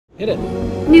Hit it.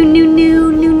 New, new,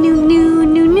 new, new, new, new,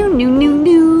 new, new, new, new,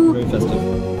 new. Very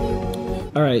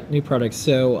festive. All right, new product.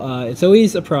 So it's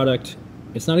always a product.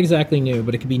 It's not exactly new,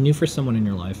 but it could be new for someone in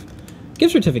your life.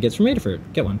 Gift certificates from Adafruit.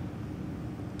 Get one.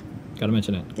 Gotta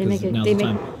mention it. They make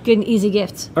good and easy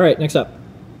gifts. All right, next up.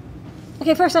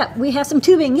 Okay, first up, we have some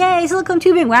tubing. Yay, silicone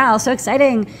tubing. Wow, so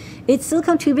exciting. It's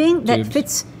silicone tubing that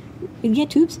fits,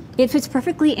 tubes. It fits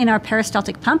perfectly in our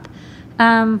peristaltic pump.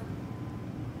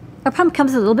 Our pump comes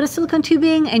with a little bit of silicone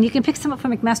tubing, and you can pick some up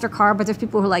from McMaster-Carr, but there's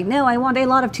people who are like, no, I want a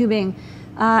lot of tubing.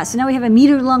 So now we have a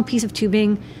meter-long piece of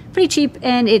tubing, pretty cheap,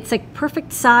 and it's like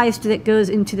perfect sized that goes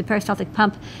into the peristaltic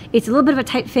pump. It's a little bit of a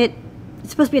tight fit.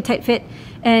 It's supposed to be a tight fit,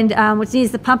 and what's neat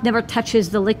is the pump never touches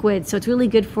the liquid, so it's really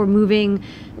good for moving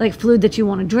like fluid that you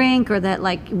want to drink or that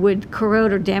like would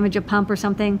corrode or damage a pump or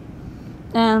something.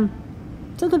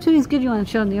 Silicone tubing is good. You want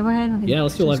to show them the overhead? Yeah,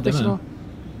 let's do a live demo.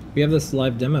 We have this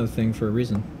live demo thing for a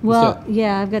reason. Well,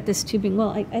 yeah, I've got this tubing. Well,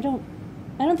 I don't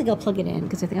think I'll plug it in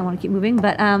because I think I want to keep moving.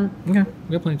 But okay, we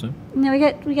got plenty of time. No,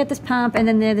 we got this pump, and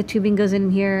then the tubing goes in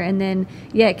here, and then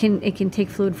yeah, it can take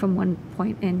fluid from one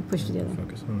point and push to the other.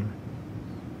 Focus on it.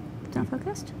 It's not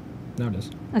focused? No, it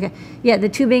is. Okay, yeah, the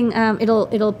tubing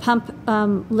it'll pump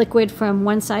liquid from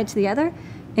one side to the other,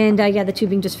 and yeah, the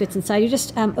tubing just fits inside. You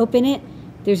just open it.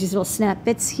 There's these little snap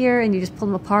bits here, and you just pull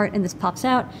them apart, and this pops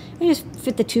out. And you just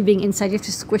fit the tubing inside. You have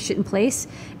to squish it in place,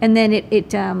 and then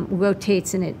it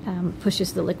rotates and it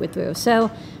pushes the liquid through.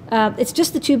 So it's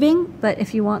just the tubing, but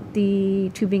if you want the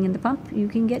tubing and the pump, you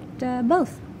can get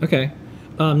both. Okay.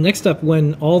 Next up,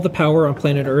 when all the power on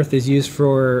planet Earth is used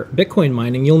for Bitcoin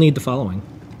mining, you'll need the following.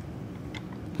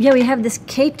 Yeah, we have this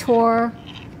K-Tor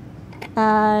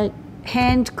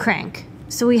hand crank.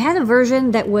 So we had a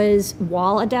version that was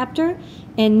wall adapter,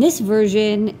 and this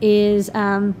version is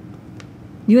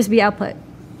USB output.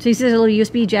 So you see there's a little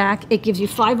USB jack. It gives you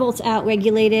 5 volts out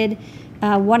regulated,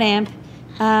 1 amp.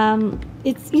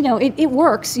 It's, you know, it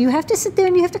works. You have to sit there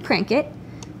and you have to crank it,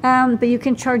 but you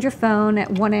can charge your phone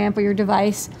at 1 amp or your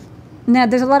device. Now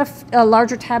there's a lot of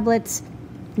larger tablets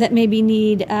that maybe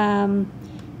need 2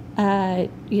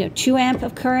 amp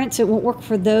of current, so it won't work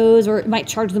for those, or it might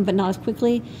charge them but not as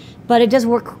quickly. But it does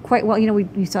work quite well. You know,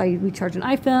 we saw we charge an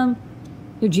iPhone,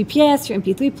 your GPS, your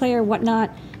MP3 player,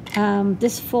 whatnot.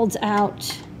 This folds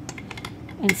out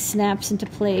and snaps into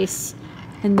place,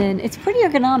 and then it's pretty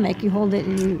ergonomic. You hold it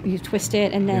and you twist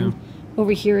it, and then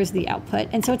over here is the output.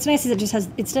 And so what's nice is it just has,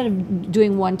 instead of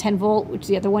doing one 10 volt, which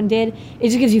the other one did, it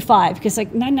just gives you 5, because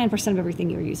like 99% of everything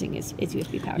you're using is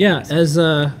USB powered. Yeah, as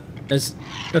a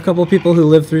couple of people who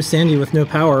lived through Sandy with no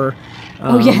power.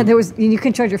 Oh yeah, you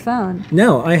can charge your phone.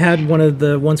 No, I had one of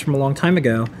the ones from a long time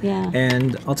ago. Yeah.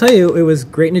 And I'll tell you, it was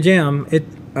great in a jam.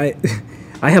 I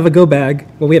have a go bag.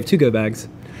 Well, we have 2 go bags.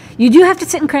 You do have to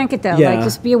sit and crank it though. Yeah. Like,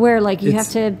 just be aware. Like you have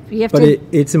to. But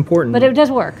it's important. But it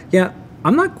does work. Yeah,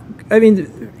 I'm not. I mean,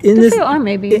 in Good this, for your arm,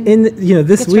 maybe.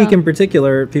 This week in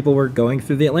particular, people were going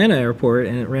through the Atlanta airport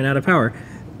and it ran out of power.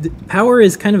 Power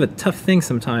is kind of a tough thing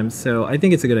sometimes, so I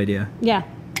think it's a good idea. Yeah.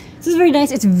 This is very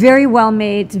nice. It's very well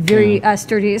made. It's very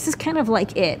sturdy. This is kind of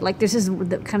like it. Like this is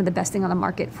kind of the best thing on the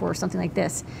market for something like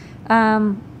this.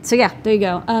 So yeah, there you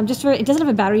go. It doesn't have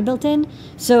a battery built in,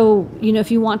 so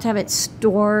if you want to have it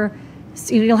store,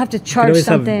 you'll have to charge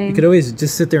something. You could always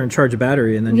just sit there and charge a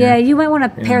battery, and then you might want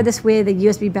to pair this with a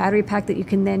USB battery pack that you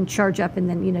can then charge up, and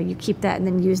then you keep that and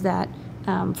then use that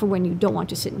for when you don't want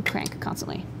to sit and crank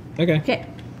constantly. Okay. Okay.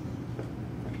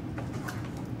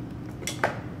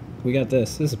 We got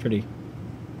this. This is pretty.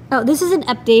 Oh, this is an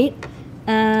update.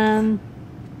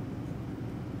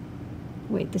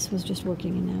 Wait, this was just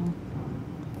working, and now,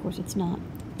 of course, it's not.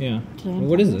 Yeah. Well,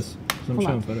 what is this? I'm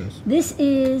showing photos. This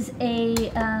is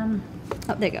a.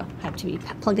 Oh, there you go. Have to be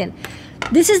plugged in.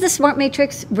 This is the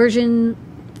SmartMatrix version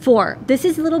 4. This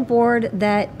is a little board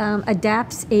that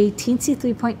adapts a Teensy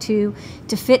 3.2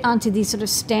 to fit onto these sort of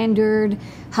standard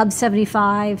Hub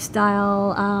 75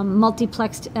 style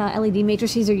multiplexed LED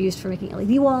matrices. Are used for making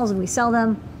LED walls, and we sell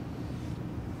them.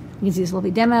 You can see this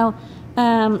lovely demo.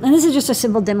 And this is just a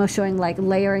simple demo showing like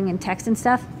layering and text and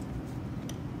stuff.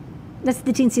 That's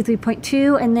the Teensy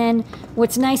 3.2, and then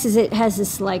what's nice is it has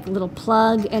this like little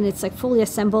plug, and it's like fully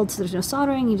assembled, so there's no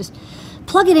soldering. You just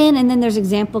plug it in, and then there's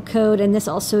example code, and this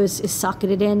also is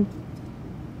socketed in.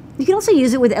 You can also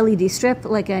use it with LED strip,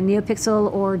 like a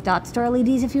NeoPixel or dot star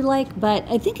LEDs if you like, but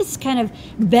I think it's kind of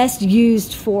best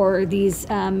used for these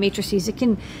matrices. It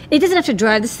doesn't have to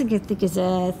drive. This thing I think is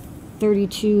a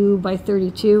 32 by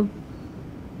 32.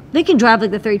 They can drive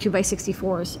like the 32 by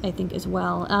 64s, I think, as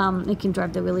well. It can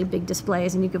drive the really big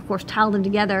displays, and you can, of course, tile them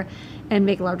together and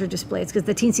make larger displays because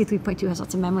the Teensy 3.2 has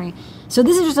lots of memory. So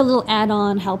this is just a little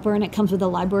add-on helper, and it comes with a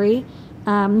library.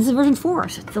 This is version 4,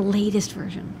 so it's the latest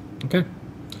version. Okay.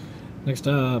 Next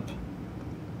up,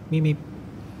 Mimi.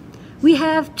 We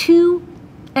have 2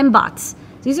 mBots.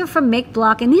 These are from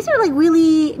Makeblock, and these are like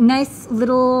really nice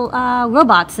little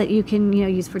robots that you can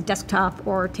use for desktop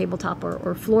or tabletop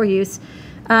or floor use.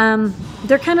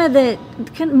 They're kind of the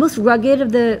most rugged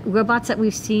of the robots that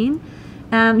we've seen.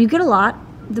 You get a lot.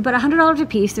 They're about $100 a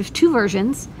piece. There's 2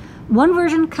 versions. One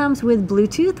version comes with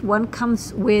Bluetooth. One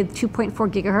comes with 2.4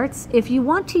 gigahertz. If you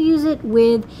want to use it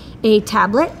with a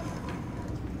tablet,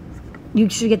 you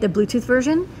should get the Bluetooth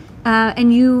version.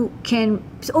 And you can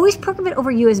always program it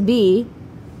over USB.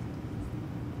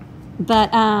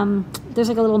 But there's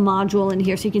like a little module in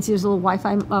here, so you can see there's a little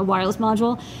Wi-Fi wireless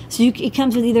module. So it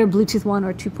comes with either Bluetooth 1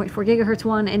 or 2.4 gigahertz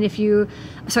one. And if you're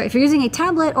using a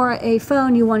tablet or a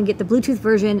phone, you want to get the Bluetooth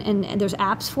version, and there's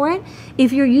apps for it.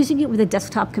 If you're using it with a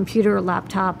desktop computer or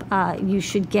laptop, you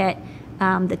should get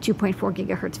the 2.4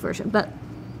 gigahertz version. But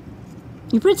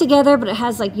you put it together, but it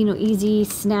has like easy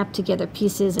snap together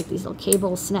pieces, like these little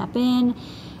cables snap in.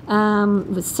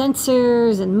 With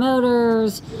sensors and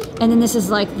motors, and then this is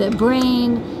like the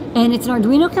brain, and it's an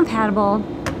Arduino compatible.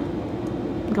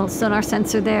 Little sonar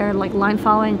sensor there, like line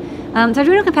following. It's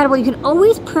Arduino compatible. You can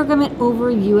always program it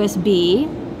over USB.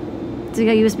 So you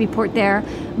got a USB port there.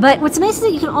 But what's nice is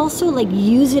that you can also like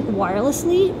use it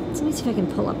wirelessly. So let me see if I can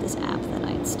pull up this app that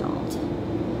I installed.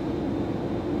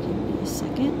 Give me a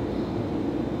second.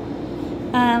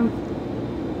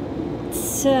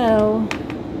 So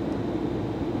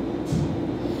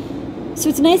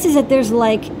what's nice is that there's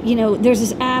like, there's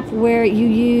this app where you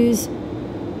use,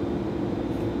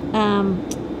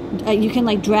 you can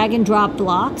like drag and drop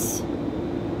blocks,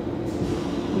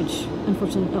 which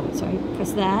unfortunately,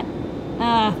 press that.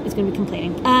 It's going to be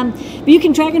complaining. But you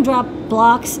can drag and drop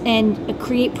blocks and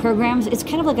create programs. It's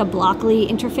kind of like a Blockly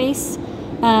interface.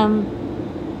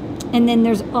 And then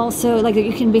there's also, like,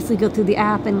 you can basically go through the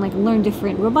app and like learn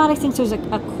different robotics things. There's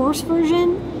a course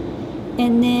version,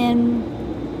 and then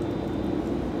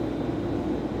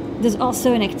there's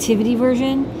also an activity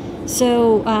version,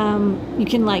 so you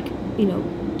can like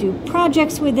do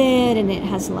projects with it, and it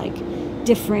has like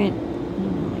different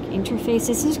like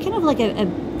interfaces. So it's kind of like a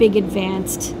big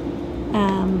advanced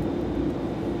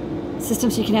system.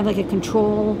 So you can have like a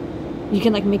control. You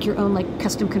can like make your own like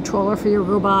custom controller for your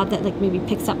robot that like maybe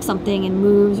picks up something and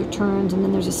moves or turns, and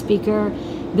then there's a speaker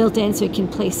built in so it can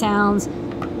play sounds.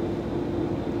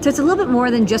 So it's a little bit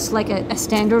more than just like a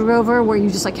standard rover where you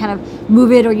just like kind of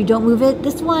move it or you don't move it.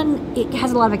 This one, it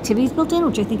has a lot of activities built in,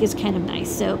 which I think is kind of nice.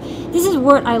 So this is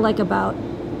what I like about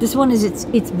this one is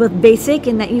it's both basic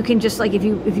in that you can just like if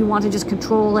you want to just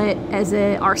control it as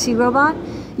a RC robot,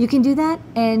 you can do that.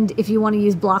 And if you want to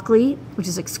use Blockly, which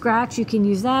is like Scratch, you can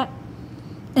use that.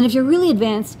 And if you're really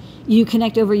advanced, you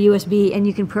connect over USB and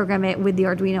you can program it with the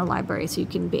Arduino library. So you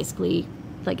can basically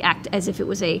like act as if it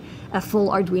was a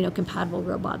full Arduino compatible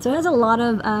robot. So it has a lot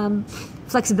of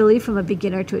flexibility from a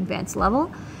beginner to advanced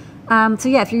level. So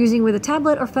yeah, if you're using it with a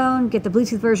tablet or phone, get the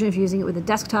Bluetooth version. If you're using it with a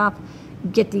desktop,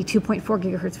 get the 2.4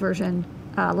 gigahertz version.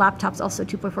 Laptops also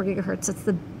 2.4 gigahertz.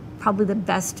 That's probably the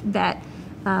best bet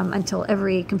until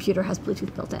every computer has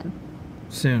Bluetooth built in.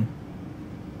 Soon.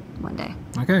 One day.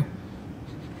 Okay.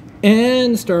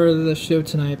 And the star of the show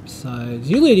tonight, besides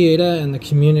you, Lady Ada, and the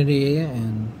community,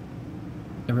 and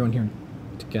everyone here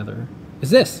together,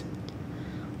 is this.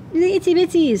 The Itsy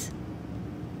Bitsies.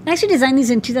 I actually designed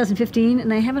these in 2015,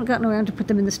 and I haven't gotten around to put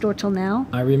them in the store till now.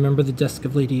 I remember the desk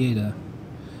of Lady Ada.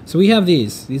 So we have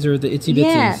these. These are the Itsy Bitsies.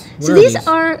 Yeah. So these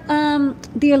are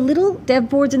they're little dev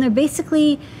boards, and they're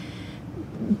basically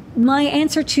my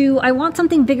answer to I want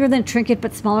something bigger than a trinket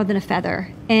but smaller than a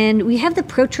feather. And we have the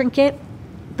Pro Trinket.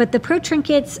 But the Pro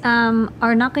Trinkets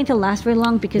are not going to last very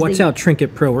long because watch out,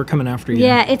 Trinket Pro, we're coming after you.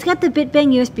 Yeah, it's got the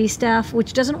BitBang USB stuff,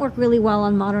 which doesn't work really well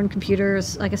on modern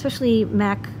computers, like especially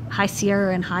Mac High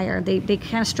Sierra and higher. They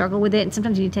kind of struggle with it, and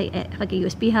sometimes you take like a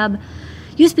USB hub.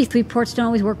 USB 3 ports don't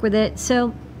always work with it.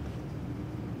 So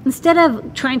instead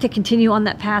of trying to continue on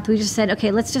that path, we just said,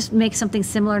 okay, let's just make something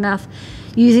similar enough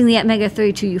using the Atmega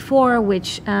 32U4,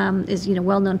 which is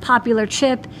well-known popular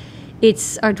chip.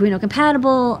 It's Arduino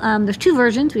compatible. There's 2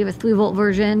 versions. We have a 3-volt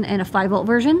version and a 5-volt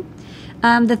version.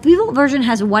 The 3-volt version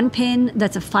has 1 pin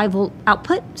that's a 5-volt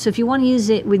output. So if you want to use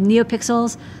it with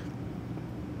NeoPixels,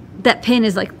 that pin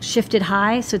is like shifted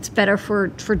high, so it's better for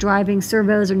driving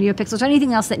servos or NeoPixels or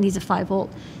anything else that needs a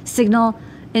 5-volt signal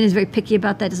and is very picky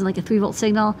about that, doesn't like a 3-volt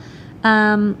signal.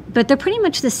 But they're pretty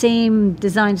much the same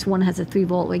designs. One has a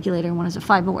 3-volt regulator and one has a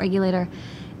 5-volt regulator.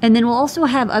 And then we'll also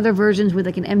have other versions with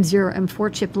like an M0 or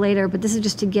M4 chip later, but this is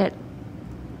just to get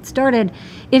started.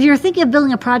 If you're thinking of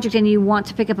building a project and you want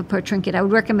to pick up a Pro Trinket, I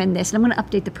would recommend this. And I'm going to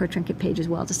update the Pro Trinket page as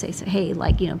well to say, so, hey,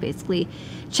 like, you know, basically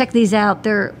check these out.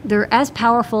 They're as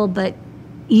powerful but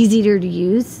easier to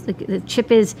use. Like, the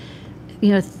chip is, you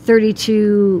know,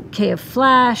 32K of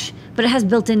flash, but it has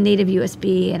built-in native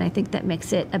USB, and I think that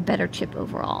makes it a better chip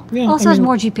overall. Yeah, also has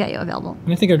more GPIO available.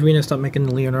 And I think Arduino stopped making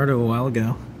the Leonardo a while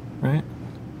ago, right?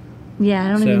 Yeah, I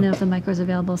don't even know if the micro is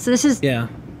available. So this is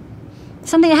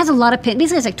something that has a lot of pins.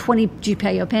 Basically, it's like 20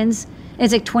 GPIO pins.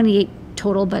 It's like 28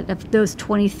 total, but of those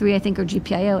 23, I think, are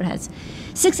GPIO. It has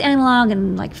 6 analog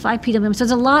and like 5 PWM. So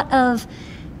there's a lot of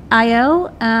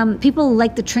I/O. People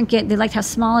like the Trinket. They liked how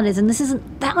small it is, and this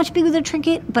isn't that much bigger than a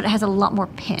Trinket, but it has a lot more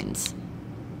pins.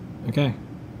 Okay.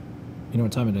 You know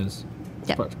what time it is?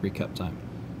 It's product recap time.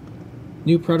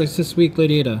 New products this week,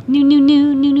 Lady Ada.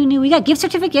 New. We got gift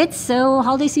certificates, so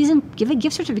holiday season, give a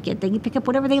gift certificate. They can pick up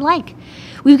whatever they like.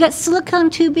 We've got silicone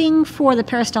tubing for the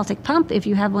Peristaltic pump. If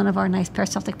you have one of our nice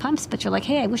Peristaltic pumps, but you're like,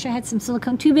 hey, I wish I had some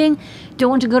silicone tubing, don't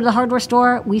want to go to the hardware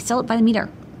store, we sell it by the meter.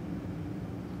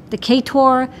 The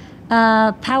K-Tor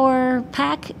power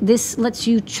pack. This lets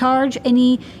you charge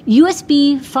any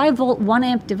USB 5-volt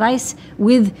 1-amp device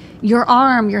with your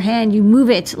arm, your hand. You move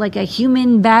it like a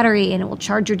human battery, and it will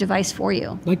charge your device for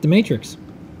you. Like the Matrix.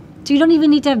 So you don't even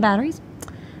need to have batteries.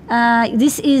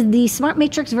 This is the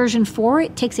SmartMatrix version 4.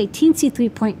 It takes a Teensy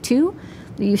 3.2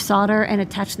 that you solder and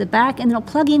attach to the back, and it'll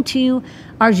plug into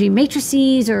RGB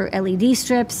matrices or LED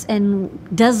strips and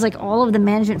does like all of the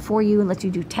management for you and lets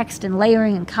you do text and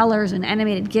layering and colors and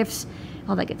animated GIFs,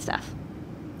 all that good stuff.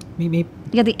 Meep.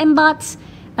 You got the mBots.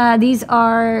 These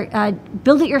are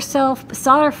build-it-yourself,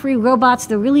 solder-free robots.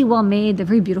 They're really well made. They're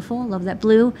very beautiful. Love that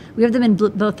blue. We have them in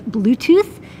both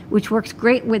Bluetooth, which works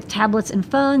great with tablets and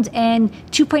phones, and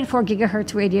 2.4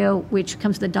 gigahertz radio, which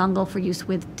comes with a dongle for use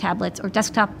with tablets or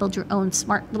desktop. Build your own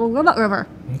smart little robot rover.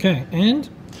 Okay, and?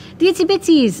 The Itsy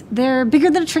Bitsies. They're bigger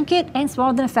than a Trinket and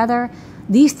smaller than a feather.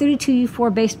 These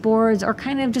 32U4 base boards are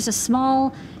kind of just a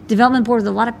small development board with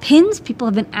a lot of pins. People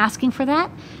have been asking for that.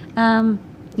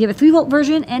 You have a 3-volt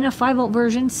version and a 5-volt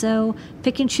version, so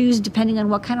pick and choose depending on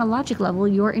what kind of logic level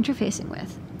you're interfacing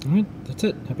with. All right, that's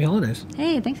it. Happy holidays.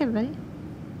 Hey, thanks everybody.